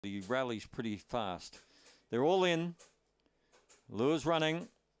He rallies pretty fast. They're all in. Lures running.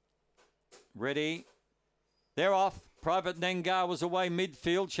 Ready. They're off. Private Nangar was away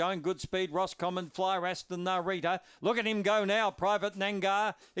midfield, showing good speed. Roscommon Flyer, Aston Narita. Look at him go now, Private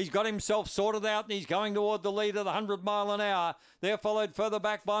Nangar. He's got himself sorted out and he's going toward the lead at 100 mile an hour. They're followed further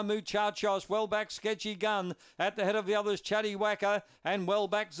back by Muchachos. Well back, Sketchy Gun. At the head of the others, Chatty Wacker. And well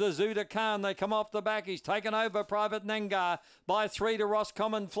back, Zazuda Khan. They come off the back. He's taken over Private Nangar by 3 to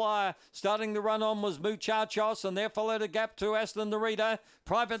Roscommon Flyer. Starting the run on was Muchachos, and they're followed a gap to Aston Narita.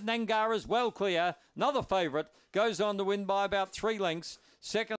 Private Nangar is well clear. Another favourite goes on to win by about 3 lengths. Second.